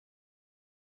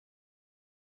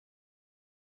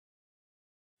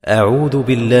أعوذ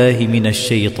بالله من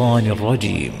الشيطان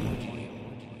الرجيم.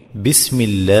 بسم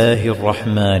الله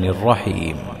الرحمن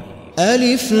الرحيم.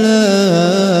 ألف لام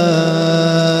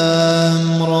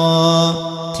را،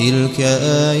 تلك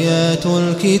آيات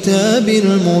الكتاب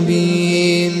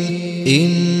المبين.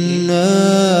 إنا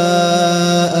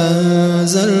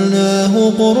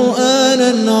أنزلناه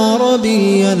قرآنا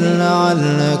عربيا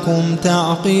لعلكم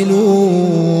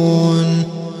تعقلون.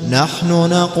 نحن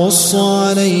نقص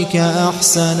عليك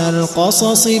أحسن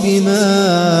القصص بما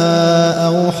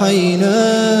أوحينا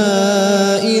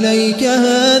إليك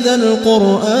هذا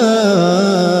القرآن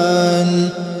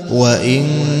وإن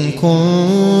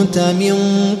كنت من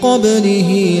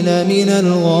قبله لمن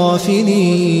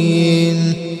الغافلين.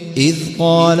 إذ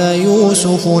قال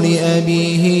يوسف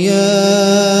لأبيه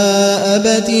يا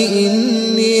أبت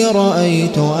إني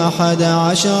رأيت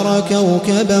 11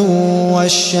 كوكبا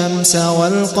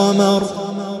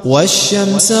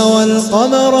والشمس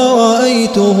والقمر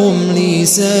رأيتهم لي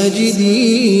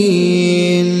ساجدين.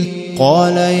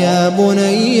 قال يا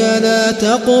بني لا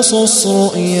تقصص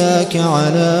رؤياك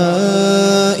على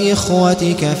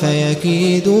إخوتك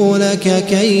فيكيدوا لك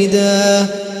كيدا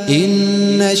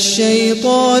إن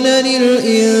الشيطان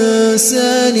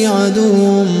للإنسان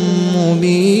عدو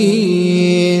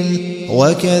مبين.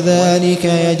 وكذلك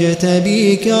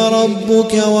يجتبيك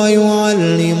ربك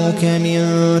ويعلمك من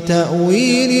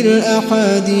تأويل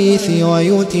الأحاديث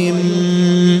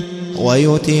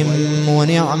ويتم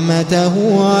نعمته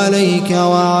عليك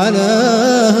وعلى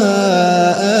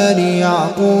آل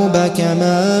يعقوب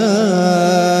كما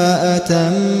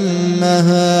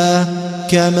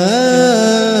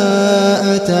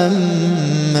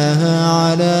أتمها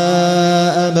على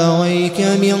أبويك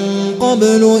من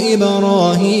قبل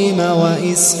إبراهيم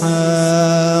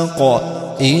وإسحاق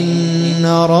إن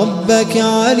ربك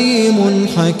عليم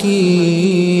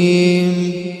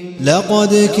حكيم.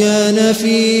 لقد كان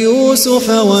في يوسف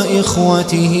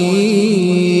وإخوته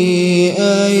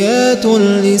آيات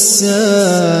للسائلين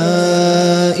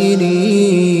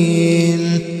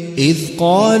إذ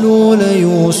قالوا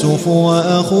ليوسف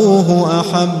وأخوه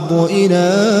أحب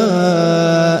إلى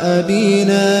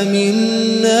أبينا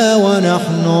منا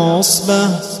ونحن عصبة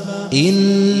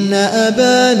إن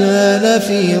أبانا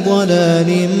لفي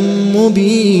ضلال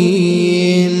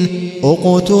مبين.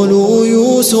 اقتلوا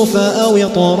يوسف أو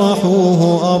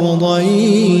اطرحوه أرضا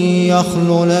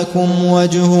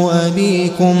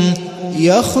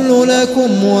يخل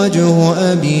لكم وجه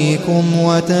أبيكم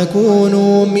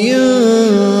وتكونوا من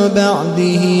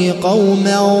بعده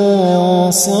قوما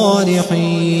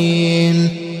صالحين.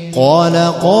 قال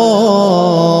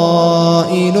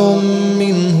قائل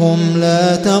منهم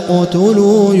لا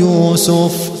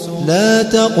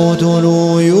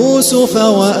تقتلوا يوسف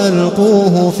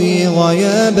وألقوه في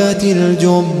غيابة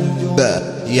الجب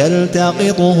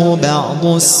يلتقطه بعض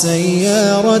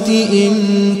السيارة إن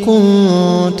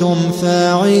كنتم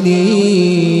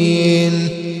فاعلين.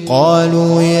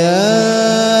 قالوا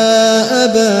يا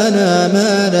أبانا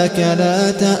ما لك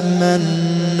لا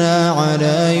تأمنا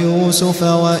على يوسف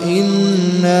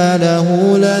وإنا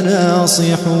له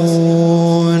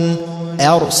لناصحون.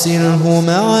 أرسله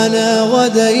معنا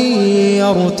غدا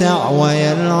يرتع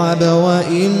ويلعب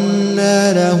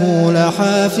وإنا له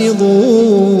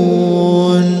لحافظون.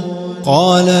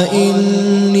 قال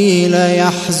إني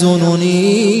ليحزنني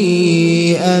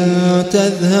أن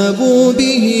تذهبوا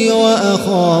به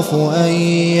وأخاف أن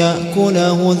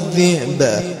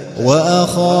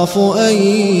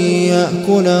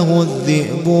يأكله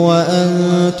الذئب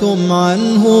وأنتم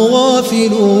عنه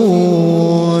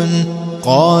غافلون.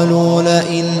 قالوا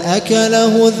لئن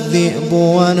أكله الذئب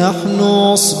ونحن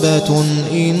عصبة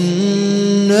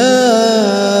إنا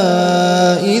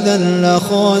إذا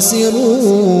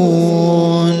لخاسرون.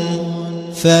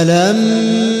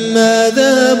 فلما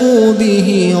ذهبوا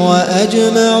به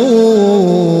وأجمعوا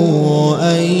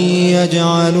أن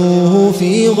يجعلوه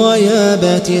في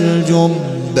غيابة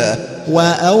الجب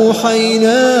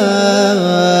وأوحينا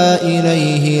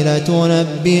إليه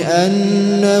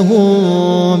لتنبئنهم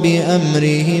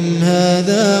بأمرهم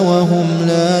هذا وهم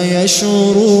لا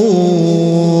يشعرون.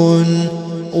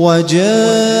 وجاءوا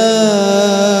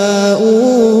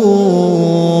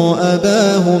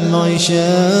أباهم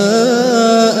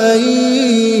عشاء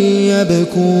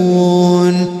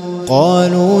يبكون.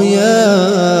 قالوا يا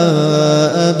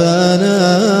أبانا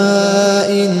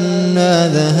إنا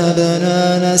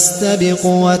ذهبنا نستبق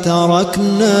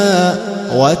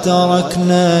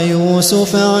وتركنا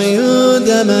يوسف عند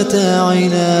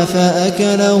متاعنا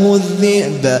فأكله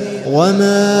الذئب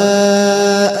وما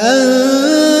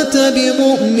أنت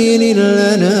بمؤمن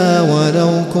لنا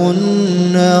ولو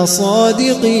كنا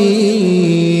صادقين.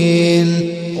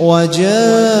 وجاءوا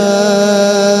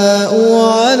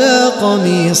على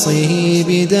قميصه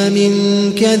بدم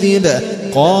كذب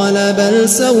قال بل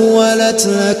سولت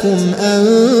لكم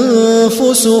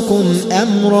أنفسكم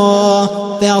أمرا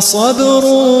فصبر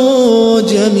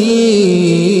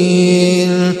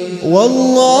جميل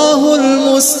والله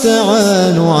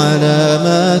المستعان على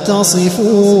ما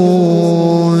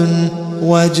تصفون.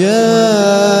 وجاءت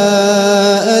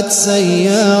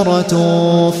سيارة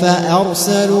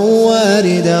فأرسلوا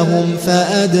واردهم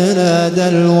فأدلى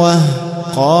دلوه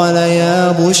قال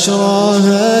يا بشرى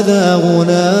هذا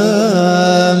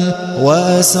غلام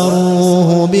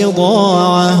وأسروه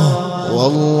بضاعة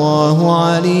والله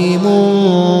عليم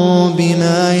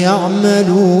بما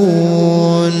يعملون.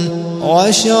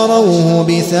 وشروه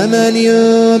بثمن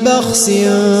بخس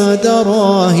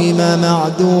دراهم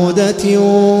معدودة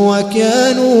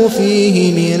وكانوا فيه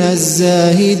من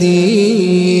الزاهدين.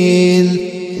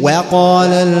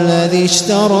 وقال الذي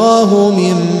اشتراه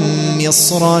من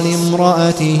مصر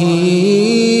لامرأته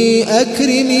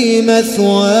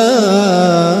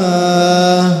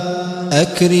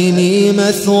أكرمي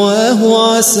مثواه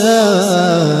عسى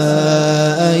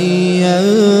أن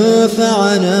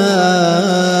ينفعنا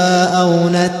أو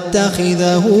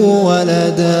نتخذه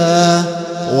ولدا.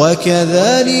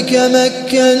 وكذلك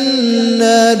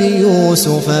مكنا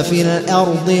ليوسف في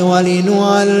الأرض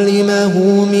ولنعلمه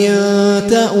من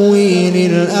تأويل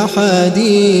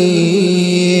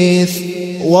الأحاديث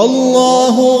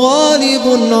والله غالب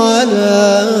على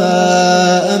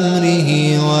أمره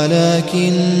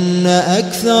ولكن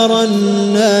أكثر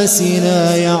الناس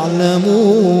لا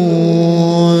يعلمون.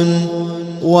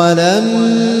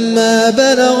 ولما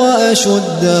بلغ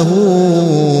أشده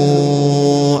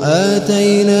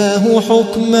آتيناه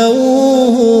حكما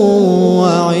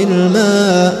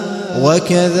وعلما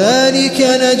وكذلك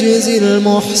نجزي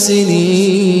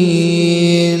المحسنين.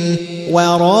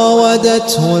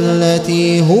 وراودته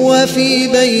التي هو في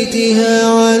بيتها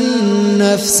عن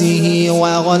نفسه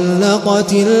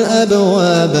وغلقت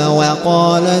الأبواب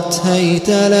وقالت هيت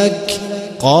لك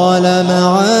قال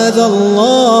معاذ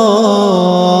الله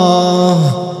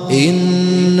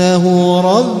إنه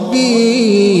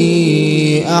ربي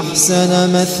أحسن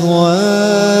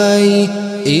مثواي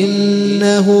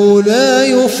إنه لا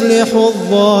يفلح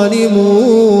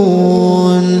الظالمون.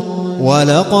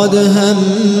 ولقد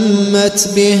همت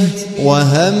به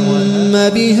وهم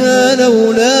بها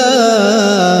لولا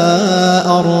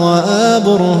أن رأى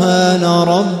برهان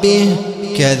ربه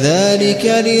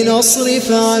كذلك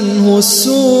لنصرف عنه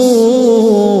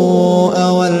السوء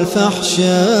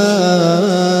والفحشاء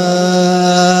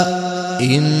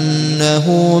إنه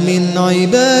من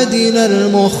عبادنا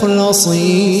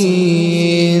المخلصين.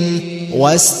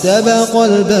 واستبق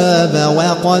الباب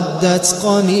وقدت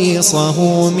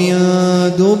قميصه من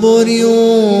دبر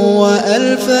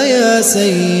وألف يا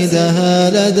سيدها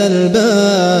لدى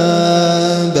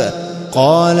الباب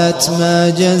قالت ما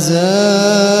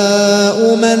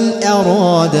جزاء من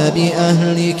أراد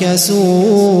بأهلك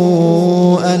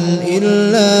سوءا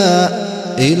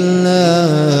إلا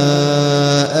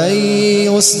أن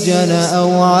يسجن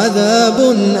أو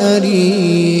عذاب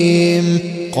أليم.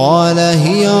 قال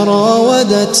هي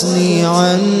راودتني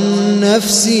عن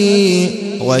نفسي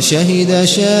وشهد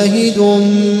شاهد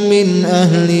من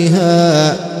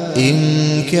أهلها إن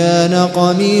كان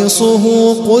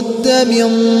قميصه قد من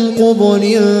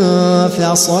قبل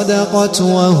فصدقت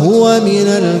وهو من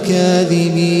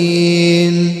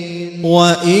الكاذبين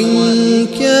وإن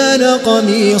كان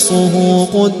قميصه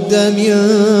قد من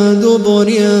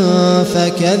دبر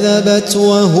فكذبت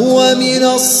وهو من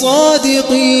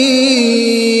الصادقين.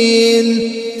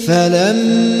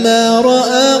 فلما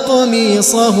رأى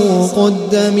قميصه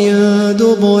قد من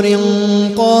دبر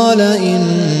قال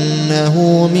إنه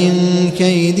من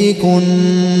كيدكن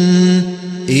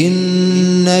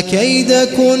إن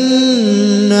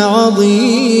كيدكن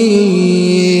عظيم.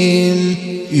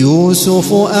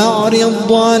 يوسف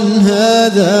أعرض عن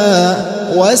هذا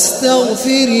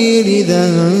واستغفري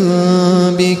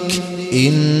لذنبك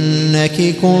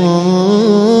إنك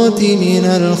كنت من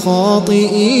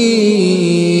الخاطئين.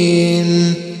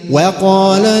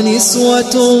 وقال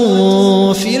نسوة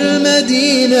في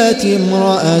المدينة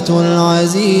امرأة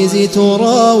العزيز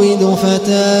تراود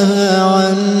فتاها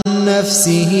عن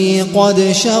نفسه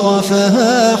قد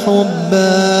شغفها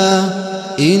حبا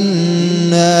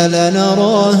إنا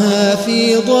لنراها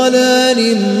في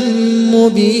ضلال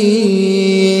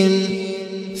مبين.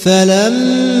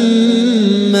 فلما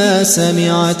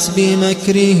سمعت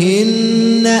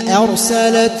بمكرهن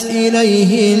أرسلت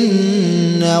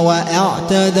إليهن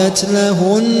وأعتدت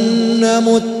لهن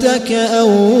متكئا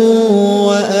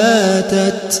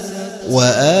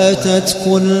وآتت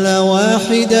كل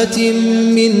واحدة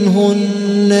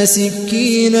منهن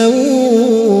سكينا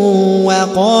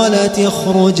وقالت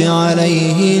اخرج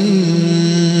عليهن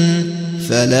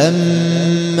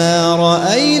فلما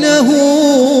رأينه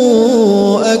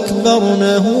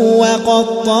أكبرنه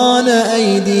وقطعن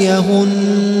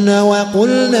أيديهن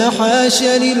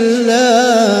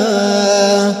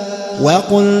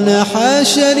وقلن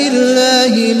حاش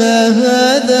لله ما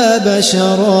هذا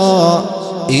بشرا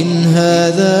إن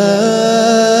هذا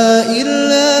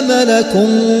إلا ملك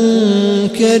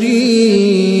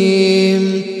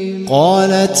كريم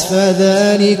قالت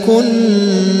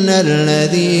فذلكن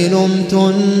الذي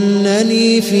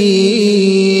لمتنني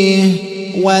فيه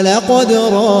ولقد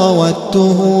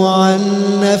راودته عن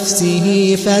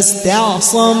نفسه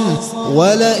فاستعصم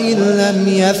ولئن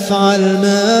لم يفعل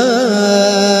ما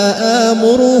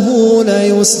آمره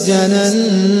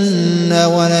ليسجنن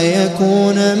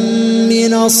وليكون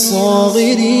من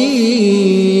الصاغرين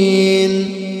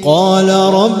قال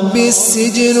رب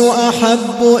السجن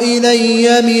أحب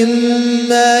إلي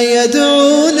مما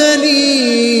يدعونني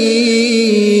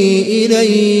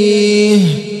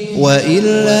إليه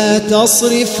وإلا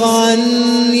تصرف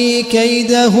عني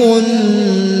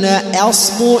كيدهن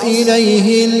أصب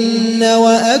إليهن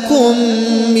وأكن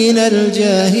من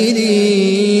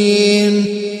الجاهلين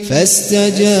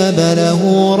فاستجاب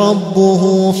له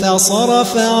ربه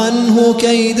فصرف عنه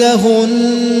كيدهن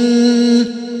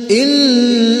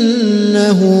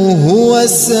إنه هو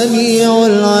السميع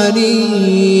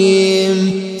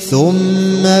العليم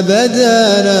ثم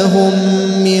بدا لهم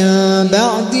من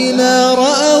بعد ما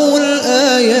رأوا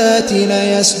الآيات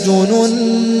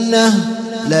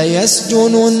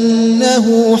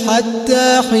ليسجننه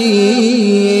حتى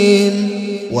حين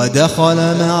ودخل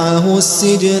معه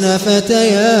السجن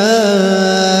فتيان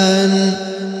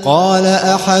قال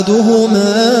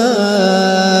أحدهما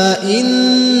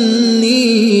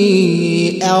إني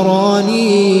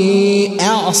أراني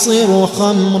أعصر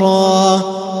خمرا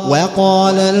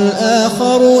وقال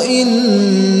الآخر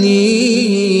إني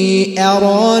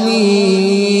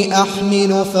أراني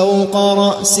أحمل فوق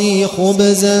رأسي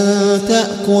خبزا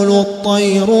تأكل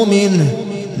الطير منه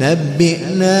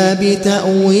نبئنا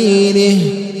بتأويله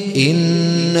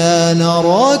إنا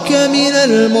نراك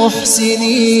من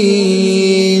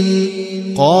المحسنين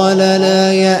قال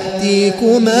لا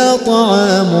يأتيكما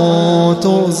طعام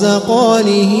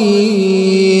ترزقانه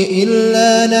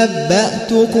إلا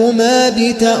نبأتكما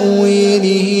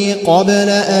بتأويله قبل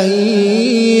أن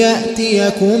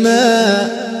يأتيكما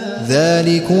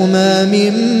ذلكما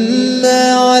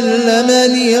مما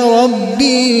علمني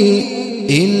ربي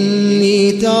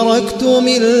إني تركت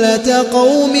ملة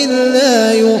قوم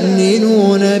لا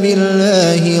يؤمنون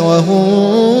بالله وهم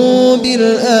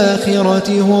بالآخرة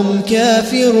هم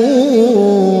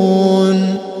كافرون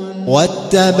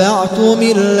واتبعت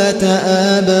ملة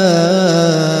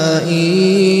آبائي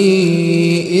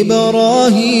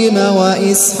إبراهيم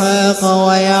وإسحاق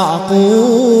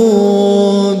ويعقوب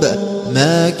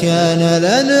ما كان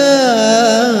لنا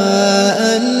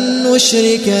أن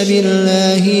نشرك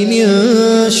بالله من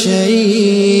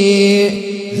شيء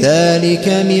ذلك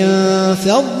من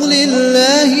فضل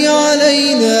الله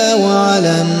علينا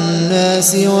وعلى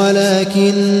الناس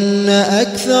ولكن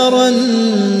أكثر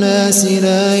الناس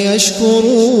لا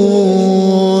يشكرون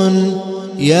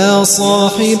يا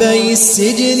صاحبي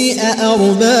السجن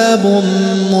أأرباب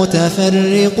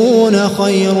متفرقون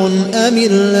خير أم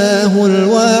الله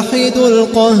الواحد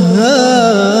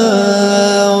القهار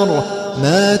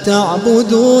ما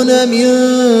تعبدون من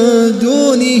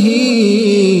دونه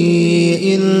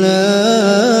إلا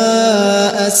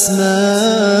أسماء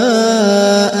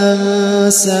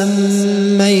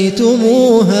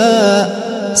سميتموها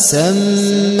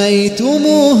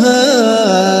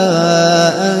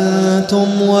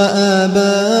أنتم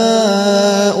وآباؤكم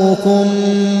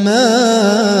ما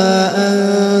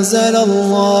أنزل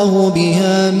الله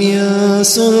بها من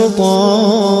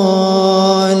سلطان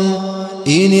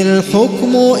إن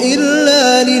الحكم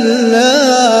إلا لله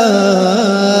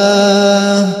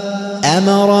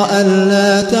أمر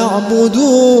ألا تعبدوا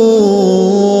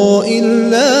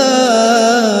إلا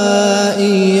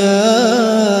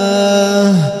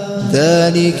إياه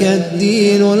ذلك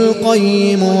الدين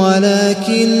القيم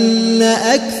ولكن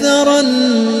أكثر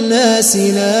الناس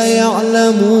لا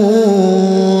يعلمون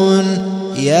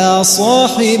يا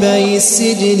صاحبي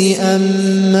السجن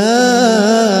أما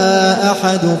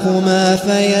أحدكما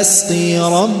فيسقي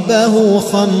ربه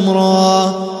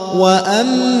خمرا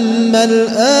وأما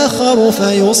الآخر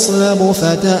فيصلب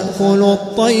فتأكل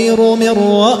الطير من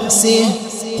رأسه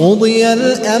قضي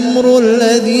الأمر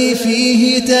الذي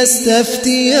فيه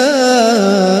تستفتيان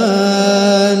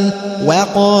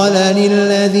وقال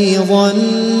للذي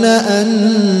ظن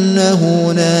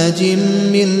أنه ناج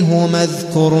منهما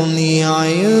اذكرني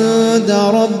عند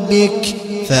ربك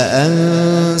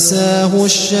فأنساه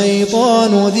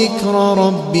الشيطان ذكر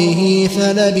ربه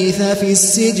فلبث في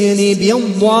السجن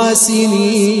 9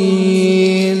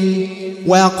 سنين.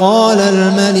 وقال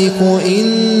الملك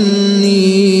إني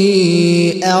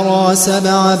أرى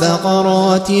 7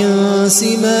 بقرات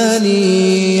سمان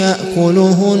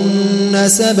يأكلهن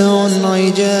 7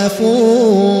 عجاف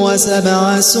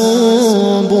و7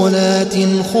 سنبلات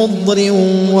خضر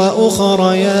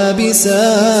وأخر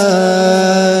يابسات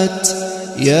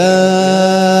يا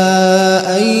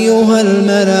أيها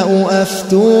الملأ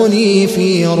أفتوني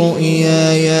في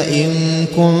رؤياي إن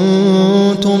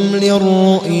كنتم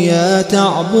للرؤيا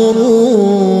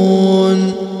تعبرون.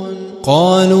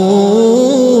 قالوا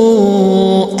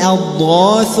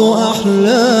أضغاث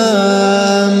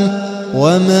أحلام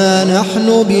وما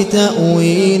نحن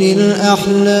بتأويل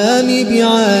الأحلام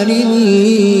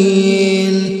بعالمين.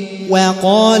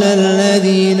 وقال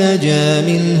الذي نجا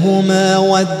منهما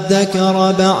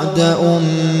وادكر بعد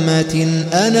أمة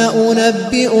أنا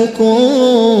أنبئكم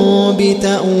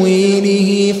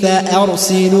بتأويله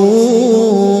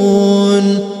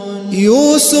فأرسلون.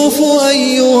 يوسف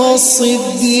أيها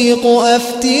الصديق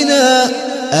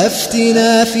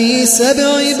أفتنا في 7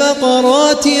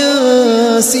 بقرات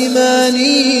سمان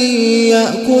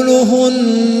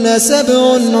يأكلهن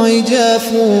 7 عجاف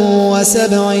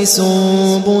و7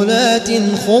 سنبلات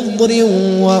خضر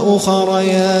وأخر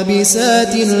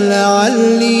يابسات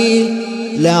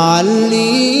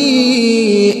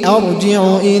لعلي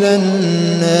أرجع إلى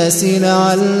الناس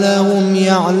لعلهم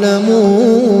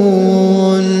يعلمون.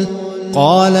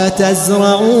 قال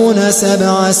تزرعون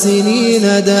 7 سنين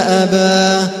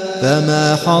دأبا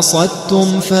فما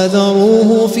حصدتم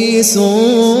فذروه في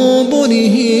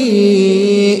سنبله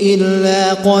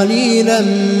إلا قليلا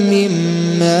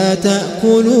مما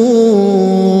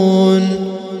تأكلون.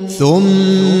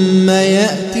 ثم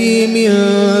يأتي من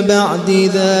بعد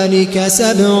ذلك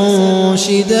 7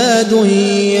 شداد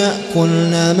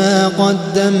يأكلن ما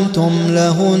قدمتم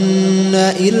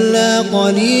لهن إلا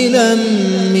قليلا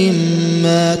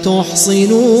مما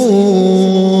تحصنون.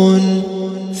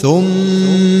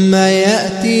 ثم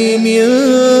يأتي من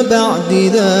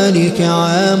بعد ذلك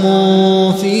عام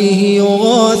فيه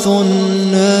يغاث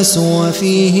الناس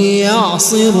وفيه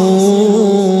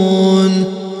يعصرون.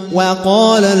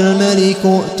 وقال الملك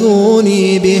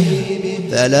ائتوني به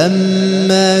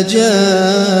فلما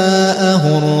جاءه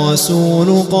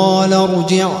الرسول قال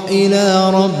ارجع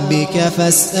إلى ربك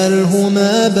فاسأله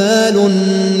ما بال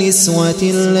النسوة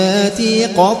اللاتي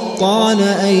قطعن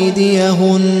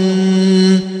أيديهن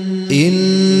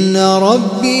إن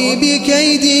ربي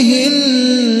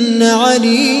بكيدهن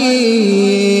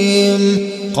عليم.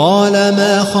 قال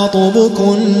ما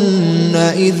خطبكن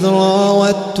إذ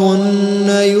راوتن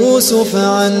يوسف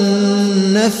عن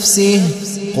نفسه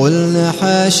قلنا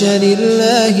حاش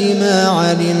لله ما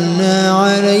علمنا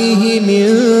عليه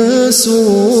من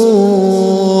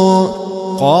سوء.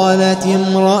 قالت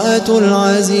امرأة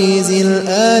العزيز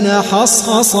الآن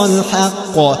حصحص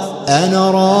الحق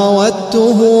أنا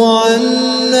راودته عن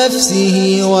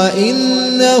نفسه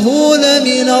وإنه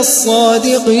لمن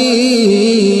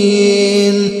الصادقين.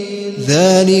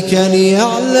 ذلك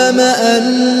ليعلم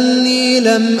أني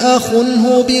لم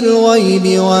أخنه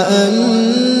بالغيب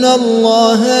وأن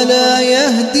الله لا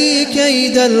يهدي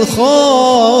كيد الخائنين.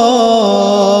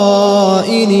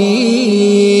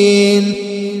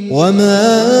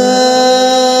 وما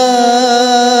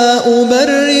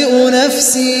أبرئ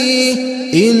نفسي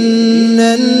إن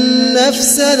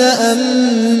النفس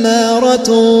لأمارة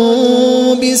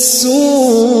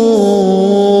بالسوء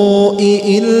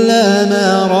إلا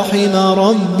ما رحم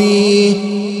ربي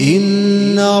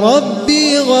إن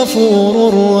ربي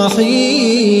غفور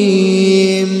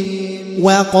رحيم.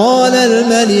 وقال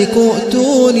الملك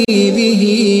ائتوني به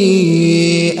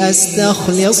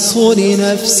أستخلصه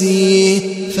لنفسي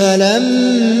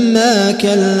فلما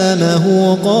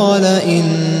كلمه قال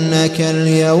إنك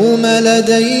اليوم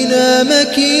لدينا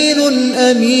مكين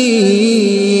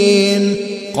أمين.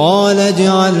 قال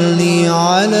اجعلني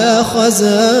على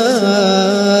خزائن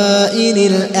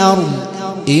الأرض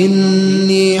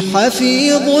إني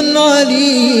حفيظ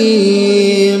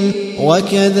عليم.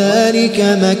 وكذلك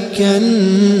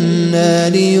مكنا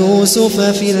ليوسف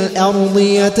في الأرض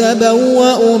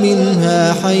يتبوأ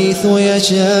منها حيث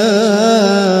يشاء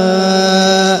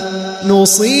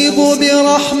نصيب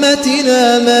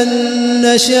برحمتنا من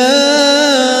نشاء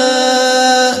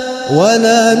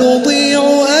ولا نضيع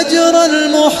أجر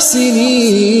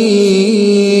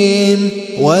المحسنين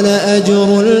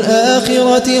ولأجر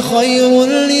الآخرة خير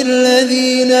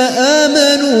للذين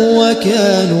آمنوا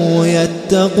وكانوا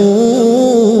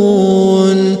يتقون.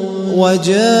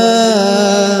 وجاء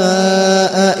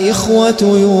إخوة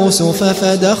يوسف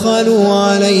فدخلوا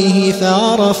عليه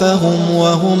فعرفهم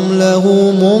وهم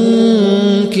له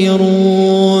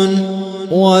منكرون.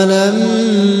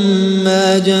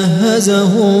 ولما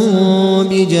جهزهم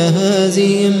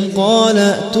بجهازهم قال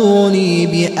ائتوني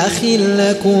بأخ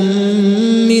لكم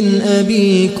من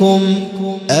أبيكم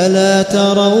ألا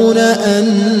ترون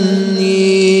أني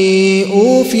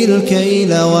أوفي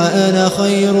الكيل وأنا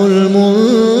خير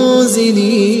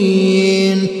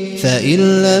المنزلين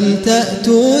فإن لم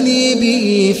تأتوني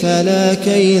به فلا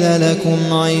كيل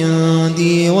لكم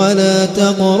عندي ولا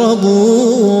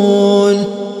تقربون.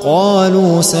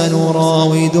 قالوا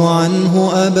سنراود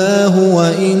عنه أباه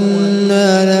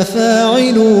وإنا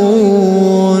لفاعلون.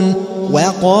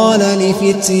 وقال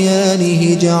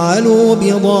لفتيانه اجعلوا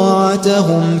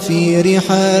بضاعتهم في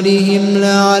رحالهم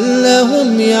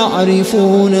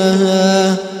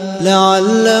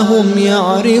لعلهم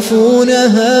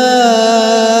يعرفونها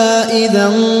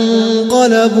إذا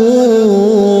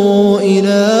انقلبوا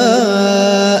إلى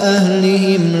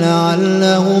أهلهم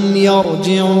لعلهم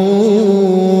يرجعون.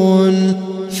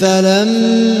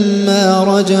 فلما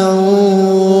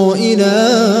رجعوا إلى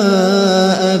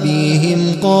أبيهم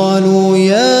قالوا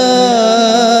يا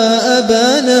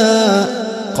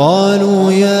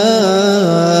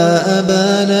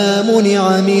أبانا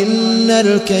منع منا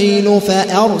الكيل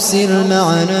فأرسل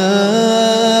معنا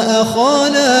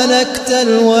أخانا نكتل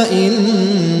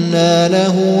وإنا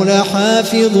له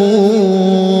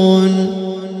لحافظون.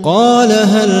 قال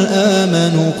هل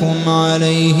آمنكم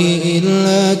عليه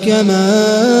إلا كما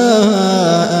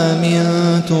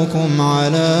أمنتكم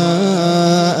على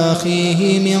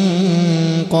أخيه من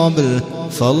قبل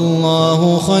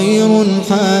فالله خير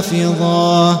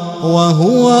حافظا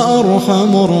وهو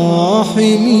أرحم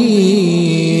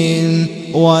الراحمين.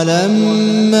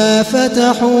 ولما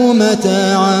فتحوا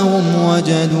متاعهم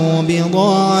وجدوا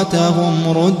بضاعتهم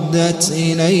ردت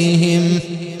إليهم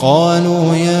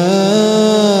قالوا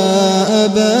يا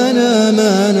أبانا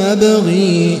ما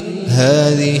نبغي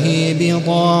هذه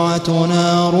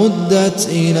بضاعتنا ردت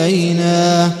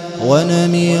إلينا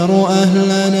ونمير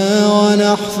أهلنا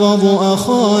ونحفظ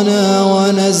أخانا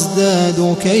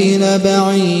ونزداد كيل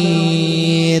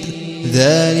بعير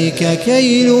ذلك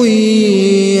كيل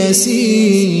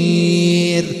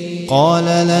يسير. قال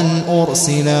لن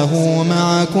أرسله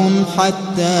معكم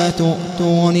حتى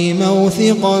تؤتون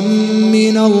موثقا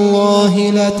من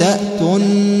الله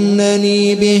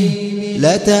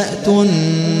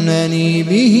لتأتونني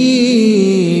به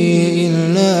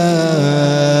إلا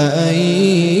أن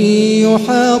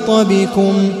يحاط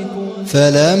بكم.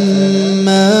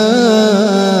 فلما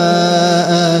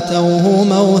آتوه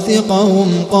موثقهم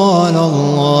قال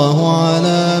الله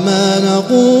على ما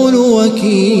نقول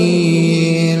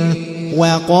وكيل.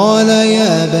 وقال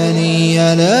يا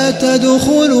بني لا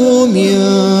تدخلوا من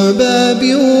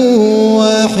باب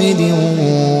واحد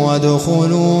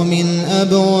وادخلوا من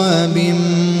أبواب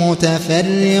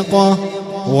متفرقة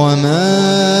وما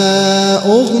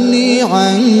أغني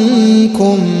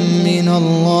عنكم من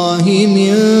الله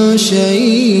من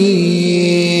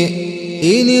شيء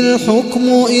إن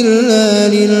الحكم إلا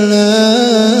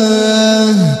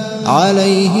لله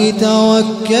عليه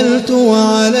توكلت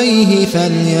وعليه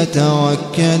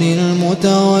فليتوكل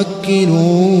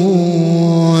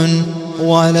المتوكلون.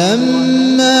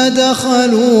 ولما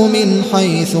دخلوا من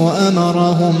حيث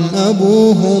أمرهم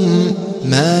أبوهم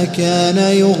ما كان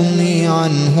يغني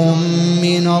عنهم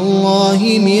من الله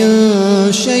من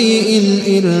شيء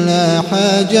إلا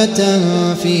حاجة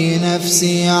في نفس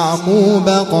يعقوب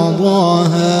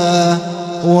قضاها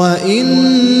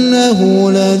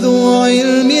وإنه لذو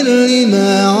علم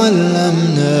لما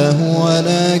علمناه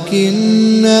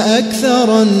ولكن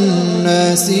أكثر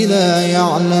الناس لا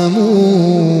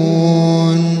يعلمون.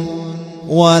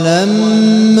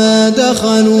 ولما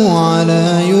دخلوا على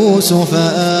يوسف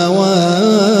آوى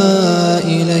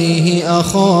إليه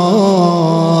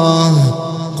أخاه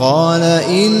قال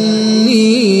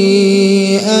إني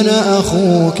أنا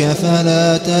أخوك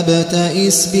فلا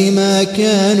تبتئس بما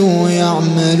كانوا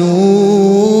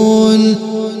يعملون.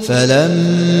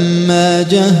 فلما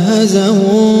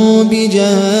جهزهم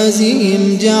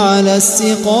بجهازهم جعل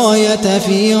السقاية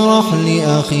في رحل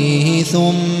أخيه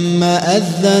ثم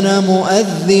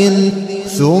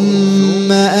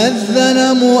أذن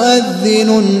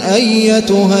مؤذن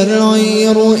أيتها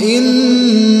العير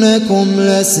إنكم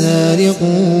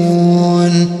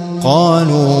لسارقون.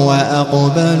 قالوا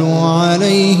وأقبلوا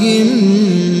عليهم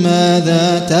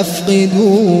ماذا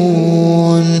تفقدون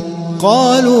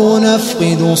قالوا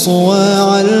نفقد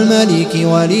صواع الملك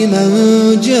ولمن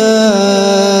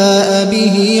جاء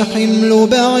به حمل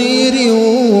بعير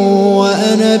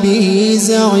وأنا به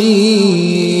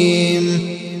زعيم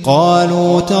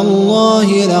قالوا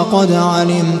تالله لقد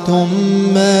علمتم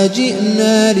ما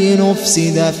جئنا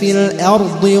لنفسد في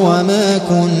الأرض وما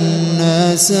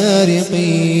كنا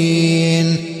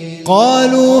سارقين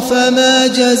قالوا فما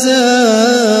جزاؤه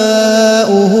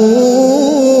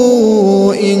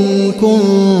إن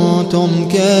كنتم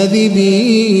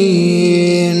كاذبين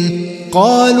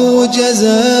قالوا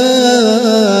جزاؤه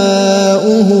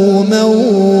من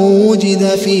وجد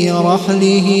في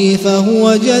رحله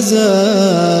فهو جزاؤه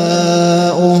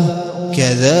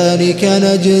كذلك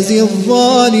نجزي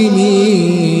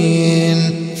الظالمين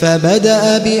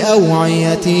فبدأ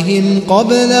بأوعيتهم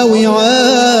قبل وعاء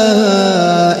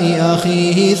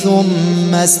أخيه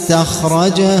ثم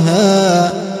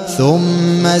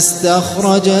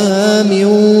استخرجها من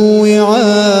وعاء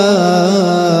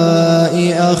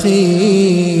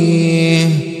أخيه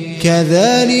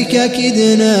كذلك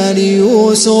كدنا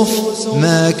ليوسف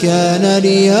ما كان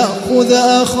ليأخذ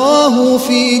أخاه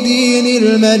في دين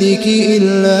الملك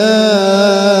إلا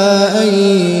أن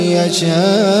يشاء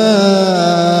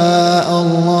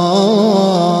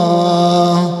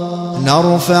الله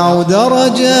نرفع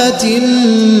درجات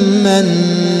من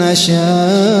نشاء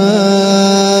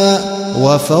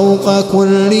وفوق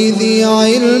كل ذي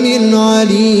علم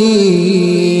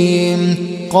عليم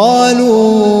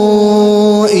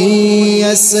قالوا إن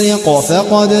يسرق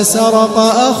فقد سرق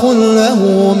أخ له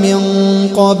من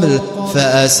قبل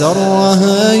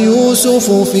فأسرها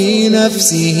يوسف في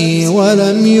نفسه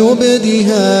ولم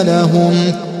يبدها لهم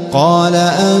قال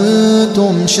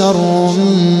أنتم شر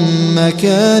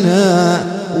مكانا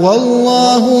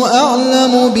والله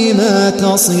أعلم بما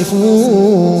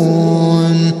تصفون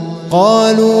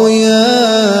قالوا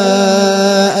يا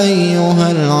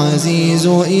أيها العزيز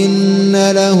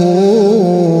إن له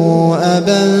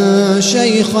أبا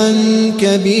شيخا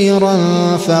كبيرا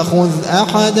فخذ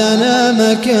أحدنا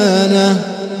مكانه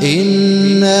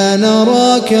إنا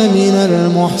نراك من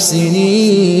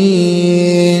المحسنين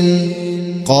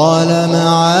قال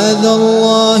معاذ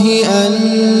الله أن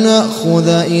نأخذ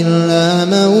إلا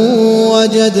من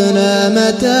وجدنا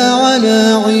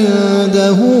متاعنا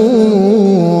عنده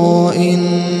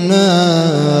إنا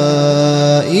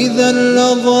إذا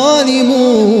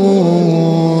لظالمون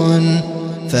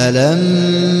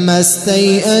فلما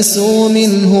استيئسوا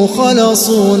منه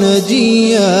خلصوا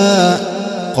نجيا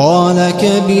قال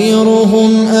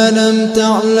كبيرهم ألم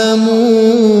تعلموا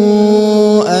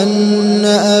أن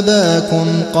أباكم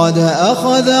قد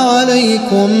أخذ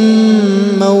عليكم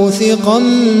موثقا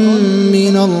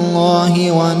من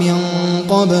الله ومن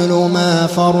قبل ما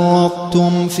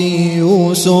فرطتم في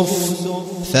يوسف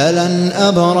فلن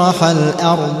أبرح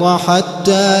الأرض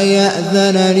حتى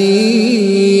يأذن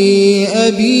لي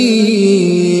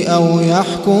أبي أو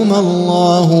يحكم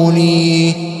الله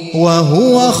لي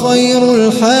وهو خير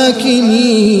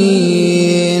الحاكمين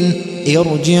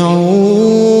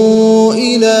ارجعوا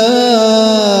إلى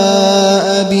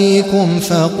أبيكم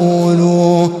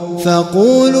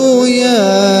فقولوا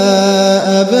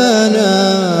يا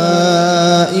أبانا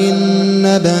إن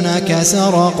ابنك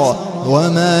سرق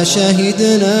وما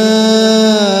شهدنا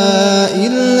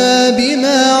إلا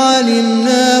بما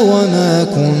علمنا وما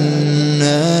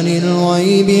كنا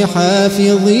للغيب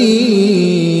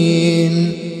حافظين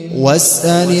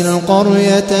واسأل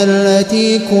القرية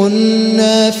التي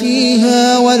كنا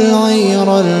فيها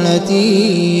والعير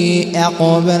التي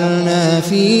أقبلنا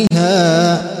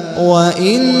فيها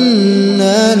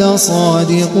وإنا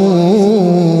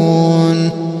لصادقون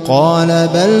قال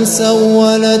بل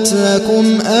سولت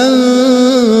لكم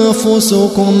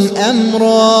أنفسكم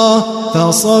أمرا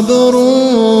فصبر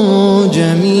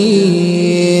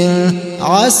جميل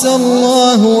عسى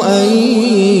الله أن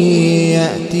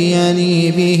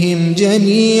يأتيني بهم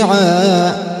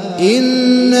جميعا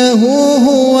إنه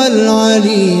هو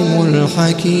العليم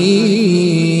الحكيم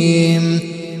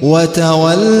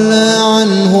وتولى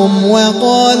عنهم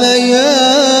وقال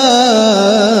يا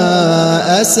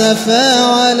أسفا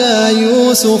على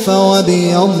يوسف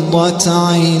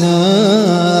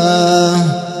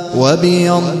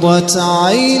وابيضت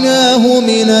عيناه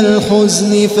من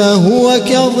الحزن فهو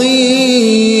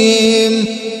كظيم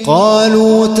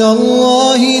قالوا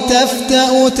تالله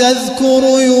تفتأ تذكر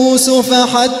يوسف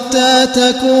حتى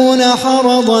تكون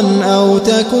حرضا أو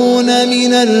تكون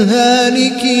من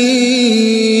الهالكين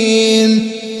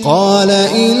قال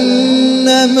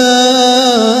إنما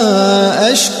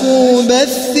أشكو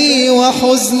بثي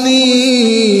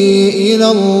وحزني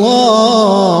إلى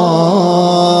الله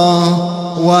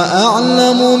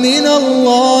وأعلم من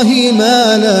الله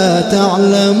ما لا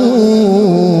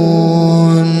تعلمون.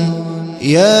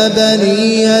 يا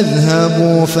بني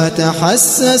اذهبوا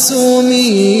فتحسسوا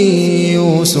من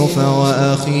يوسف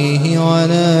وأخيه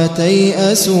ولا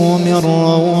تيأسوا من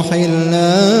روح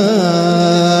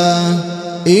الله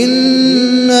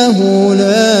إنه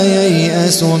لا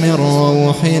ييأس من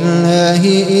روح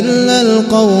الله إلا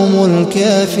القوم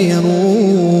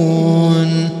الكافرون.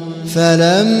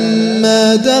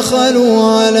 فلما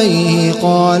دخلوا عليه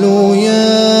قالوا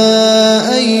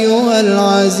يا أيها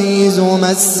العزيز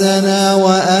مسنا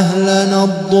وأهلنا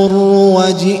الضر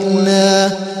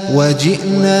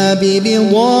وجئنا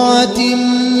ببضاعة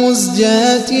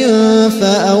مزجاة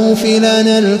فأوف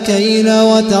لنا الكيل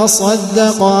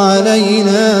وتصدق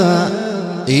علينا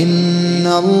إن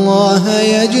الله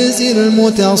يجزي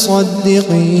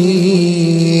المتصدقين.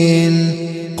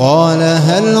 قال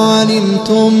هل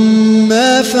علمتم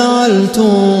ما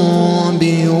فعلتم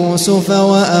بيوسف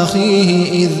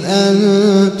وأخيه إذ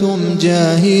أنتم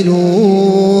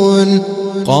جاهلون؟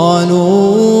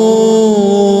 قالوا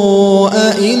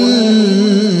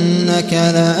أئنك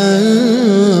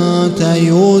لأنت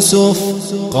يوسف؟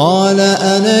 قال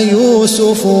أنا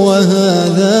يوسف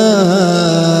وهذا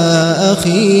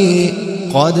أخي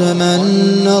قد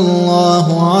من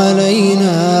الله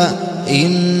علينا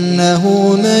إنه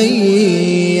من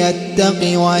يتق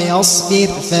ويصبر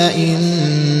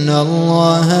فإن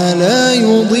الله لا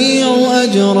يضيع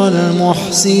أجر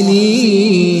المحسنين.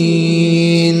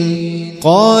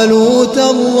 قالوا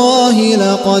تالله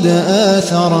لقد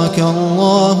آثرك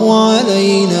الله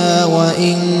علينا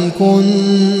وإن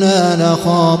كنا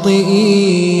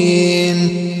لخاطئين.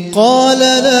 قال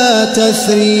لا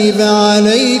تثريب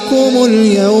عليكم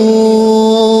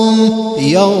اليوم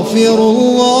يغفر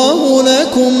الله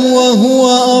لكم وهو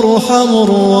أرحم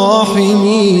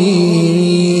الراحمين.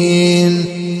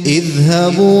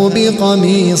 اذهبوا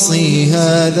بقميصي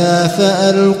هذا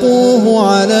فألقوه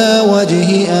على وجه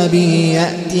أبي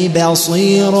يأت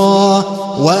بصيرا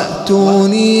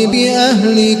وأتوني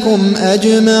بأهلكم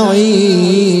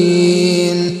أجمعين.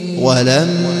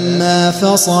 ولما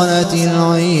فصلت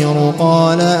العير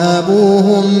قال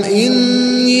أبوهم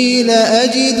إني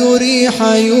لأجد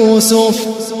ريح يوسف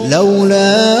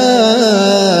لولا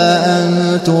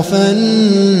أن تفندون.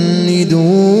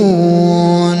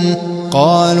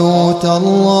 قالوا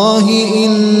تالله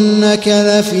إنك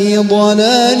لفي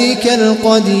ضلالك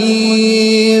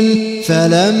القديم.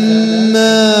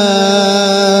 فلما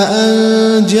أن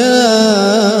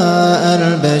جاء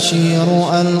البشير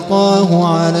ألقاه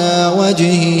على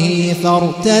وجهه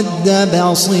فارتد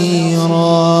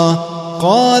بصيرا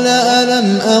قال ألم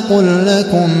أقل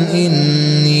لكم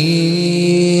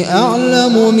إني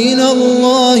أعلم من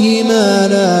الله ما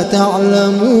لا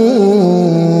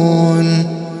تعلمون.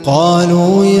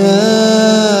 قالوا يا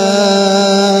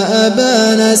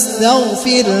أبانا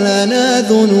استغفر لنا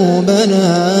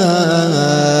ذنوبنا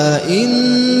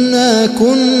إنا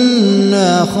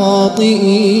كنا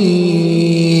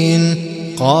خاطئين.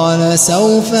 قال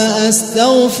سوف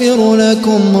أستغفر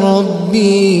لكم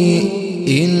ربي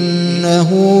إنه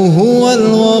هو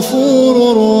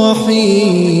الغفور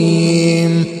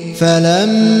الرحيم.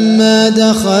 فلما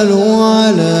دخلوا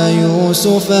على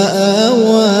يوسف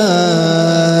آوى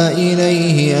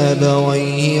إليه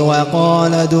أبويه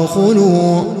وقال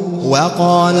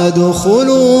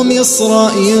ادخلوا مصر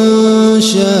إن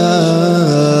شاء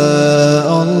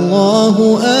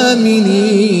الله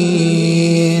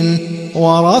آمنين.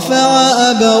 ورفع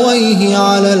أبويه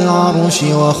على العرش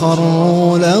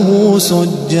وخروا له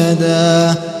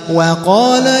سجدا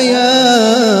وقال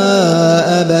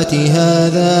يا أبت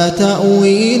هذا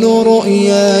تأويل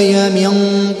رؤياي من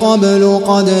قبل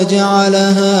قد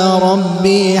جعلها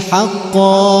ربي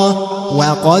حقا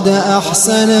وقد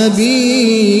أحسن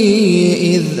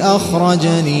بي إذ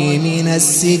أخرجني من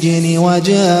السجن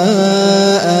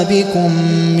وجاء بكم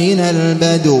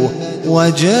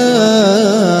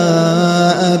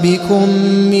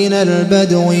من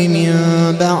البدو من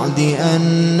بعد أن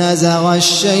نزغ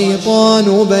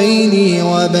الشيطان بيني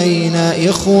وبين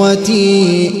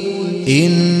إخوتي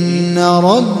إن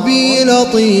ربي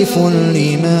لطيف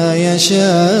لما يشاء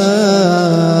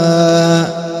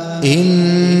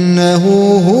إنه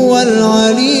هو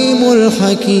العليم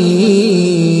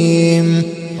الحكيم.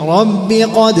 رب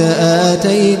قد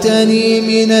آتيتني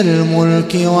من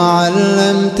الملك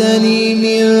وعلمتني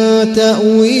من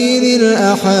تأويل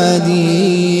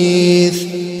الأحاديث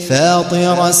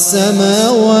فاطر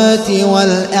السماوات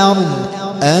والأرض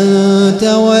أنت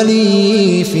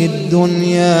ولي في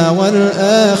الدنيا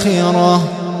والآخرة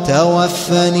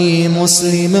توفني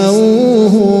مسلما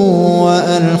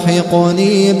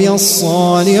وألحقني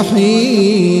بالصالحين.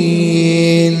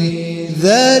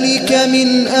 ذلك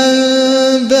من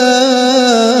أنباء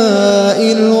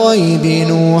الغيب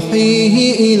نوحيه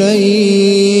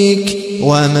إليك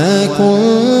وما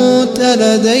كنت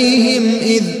لديهم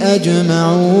إذ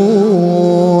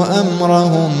أجمعوا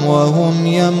أمرهم وهم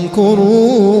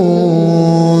يمكرون.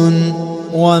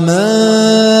 وما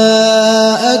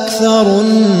أكثر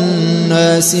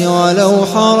الناس ولو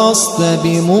حرصت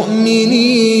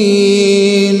بمؤمنين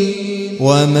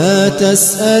وما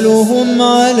تسألهم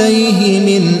عليه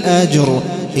من أجر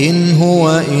إن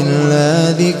هو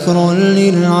إلا ذكر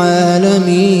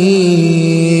للعالمين.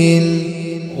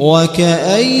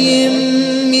 وكأي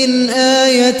من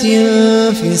آية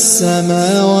في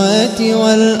السماوات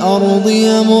والأرض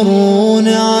يمرون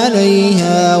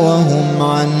عليها وهم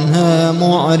عنها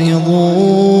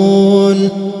معرضون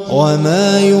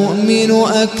وما يؤمن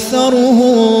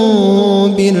أكثرهم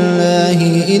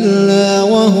بالله إلا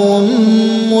وهم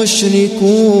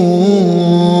مشركون.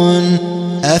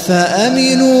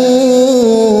 أفأمنوا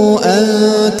أن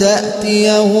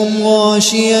تأتيهم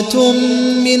غاشية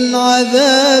من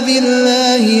عذاب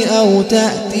الله أو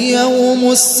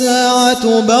تأتيهم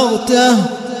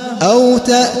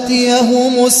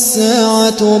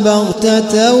الساعة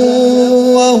بغتة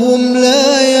وهم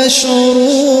لا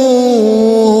يشعرون.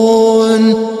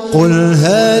 قل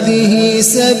هذه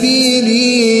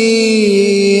سبيلي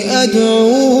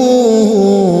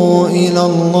أدعو إلى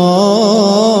الله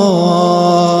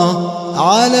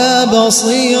على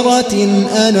بصيرة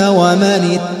أنا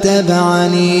ومن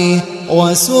اتبعني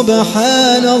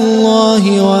وسبحان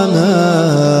الله وما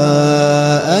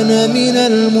أنا من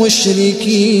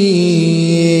المشركين.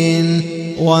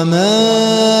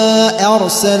 وما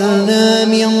أرسلنا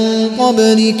من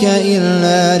قبلك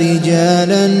إلا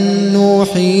رجالا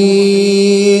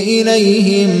نوحي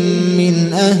إليهم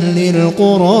من أهل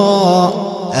القرى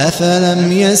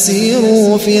أفلم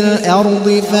يسيروا في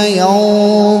الأرض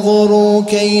فينظروا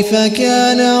كيف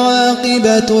كان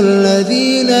عاقبة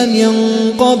الذين من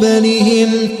قبلهم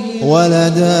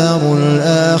ولدار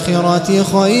الآخرة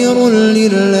خير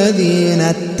للذين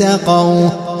اتقوا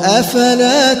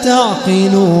أفلا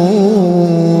تعقلون.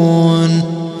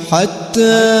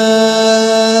 حتى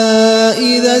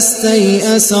إذا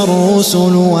استيأس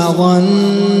الرسل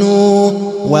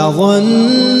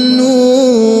وظنوا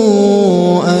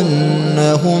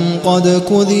أنهم قد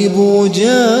كذبوا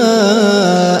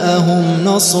جاءهم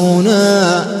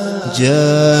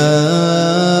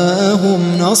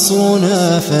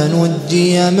نصرنا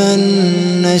فنجي من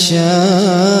نشاء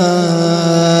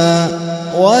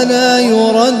ولا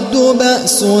يرد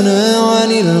بأسنا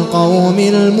عن القوم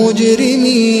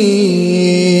المجرمين.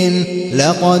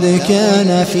 لقد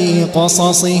كان في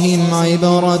قصصهم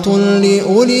عبرة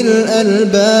لأولي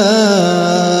الألباب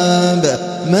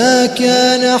ما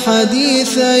كان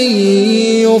حديثا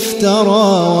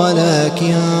يفترى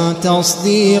ولكن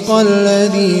تصديق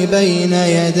الذي بين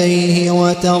يديه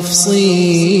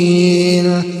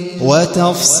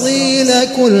وتفصيل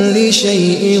كل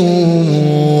شيء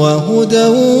وهدى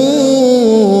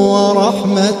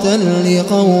ورحمة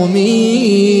لقوم